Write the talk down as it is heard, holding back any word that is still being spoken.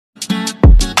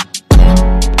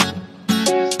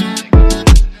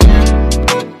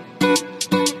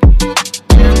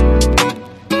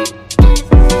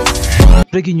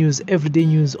Breaking news, everyday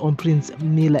news on Prince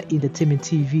Miller Entertainment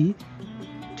TV.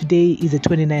 Today is the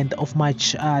 29th of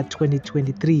March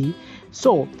 2023.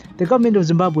 So, the government of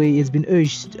Zimbabwe has been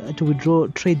urged to withdraw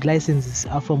trade licenses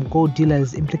from gold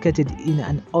dealers implicated in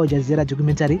an Al Jazeera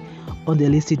documentary on the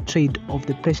illicit trade of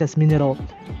the precious mineral.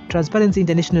 Transparency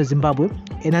International Zimbabwe,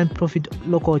 a non-profit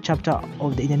local chapter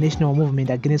of the international movement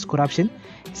against corruption,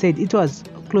 said it was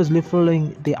closely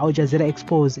following the Al Jazeera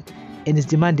expose and is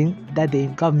demanding that the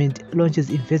government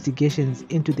launches investigations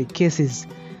into the cases.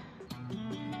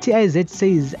 TIZ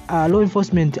says law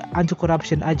enforcement,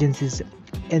 anti-corruption agencies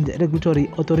and regulatory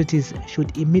authorities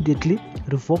should immediately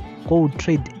revoke gold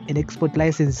trade and export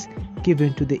license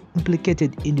given to the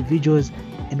implicated individuals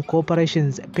and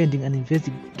corporations pending an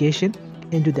investigation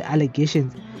into the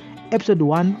allegations. Episode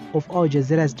 1 of Al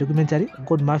Jazeera's documentary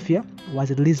Gold Mafia was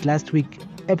released last week.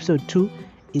 Episode 2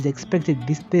 is expected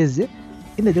this Thursday.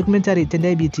 In the documentary,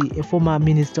 Tendai Biti, a former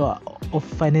Minister of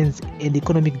Finance and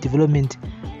Economic Development,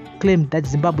 claimed that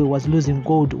Zimbabwe was losing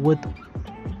gold worth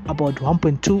about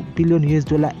 $1.2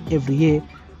 billion every year.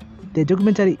 The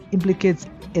documentary implicates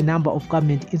a number of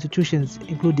government institutions,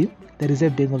 including the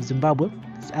Reserve Bank of Zimbabwe,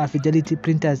 Fidelity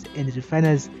Printers and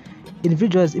Refiners.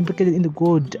 Individuals implicated in the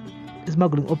gold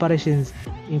smuggling operations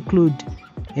include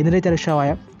Henrietta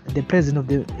Shawaya, the president of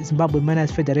the Zimbabwe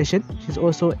Miners Federation. She's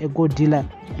also a gold dealer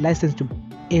licensed to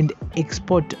and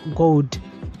export gold.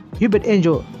 Hubert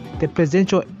Angel, the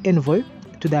presidential envoy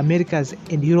to the Americas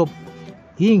and Europe,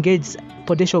 he engaged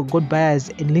potential gold buyers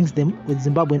and links them with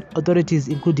Zimbabwean authorities,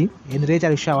 including Henrietta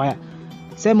Shawaya.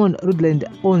 Simon Rudland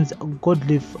owns Gold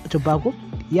Leaf Tobacco.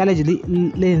 He allegedly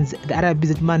lends the Arab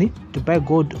business money to buy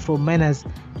gold from miners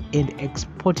and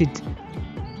export it.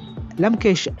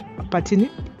 Lamkesh Patini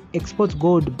exports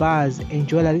gold bars and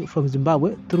jewelry from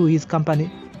Zimbabwe through his company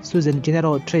Susan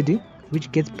General Trading, which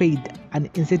gets paid an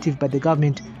incentive by the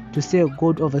government to sell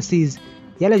gold overseas.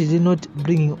 He allegedly not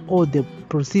bringing all the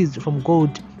proceeds from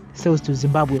gold sales to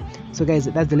Zimbabwe. So guys,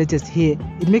 that's the latest here.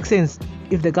 It makes sense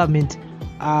if the government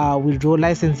withdraw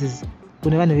licenses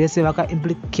kune vanhu vese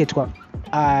vakaimplicatewa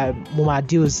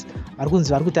mumadeals vari kunzi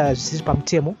vari kuita zvisiri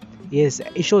pamutemo. Yes,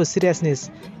 it shows seriousness.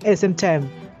 At the same time,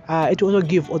 it also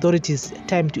gives authorities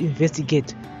time to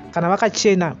investigate. Kana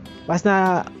vakachena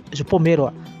vasina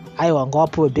zvipomerwa, aiwa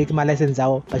ngavapuwe back malicense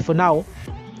avo. But for now,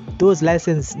 those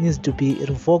licenses needs to be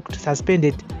revoked,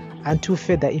 suspended until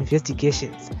further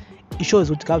investigations. It shows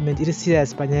that government is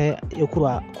serious panyaya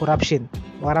yokurwa corruption.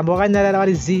 Vakaramba vakanyarara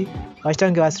vari zi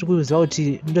vachitange vasiri kuziva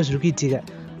kuti ndo zviri kuitika.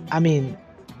 I mean,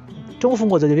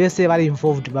 tongofunga kuti vese vari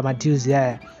involved pamadeals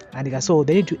yaya, and so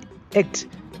they need to act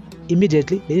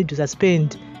immediately. They need to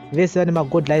suspend vese vane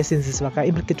magold licenses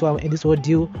vakaimplicatewa in this whole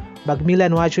deal.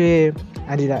 Macmillan wacho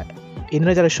and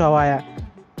Henrietta Shawaya,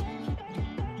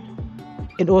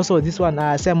 and also this one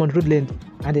Simon Rudland,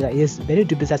 and yes, they need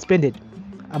to be suspended.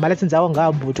 License avo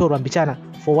ngaambotorwa mbichana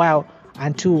for a while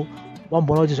until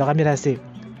vamboona kuti zvakamira sei.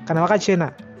 Kana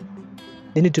vakachena,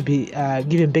 they need to be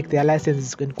given back their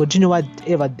licenses and continue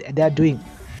whatever they are doing.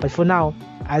 But for now,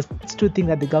 I still think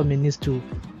that the government needs to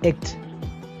act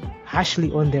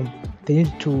harshly on them. They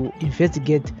need to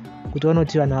investigate kuti vaona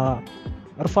kuti vanhu ava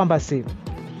varikufamba sei.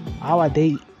 How are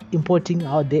they importing?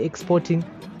 How are they exporting?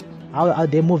 How are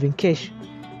they moving cash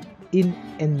in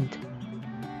and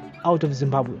out of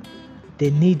Zimbabwe? They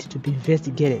need to be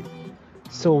investigated.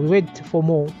 So we wait for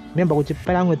more. Remember, with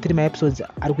 3 more episodes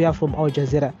are we from Al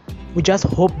Jazeera. We just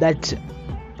hope that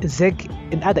ZEC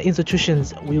and other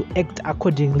institutions will act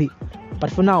accordingly.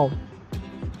 But for now,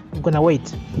 we're gonna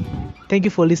wait. Thank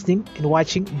you for listening and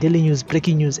watching daily news,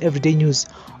 breaking news, everyday news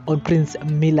on Prince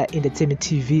Miller Entertainment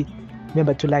TV.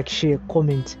 Remember to like, share,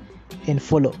 comment, and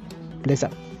follow. Bless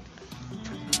up.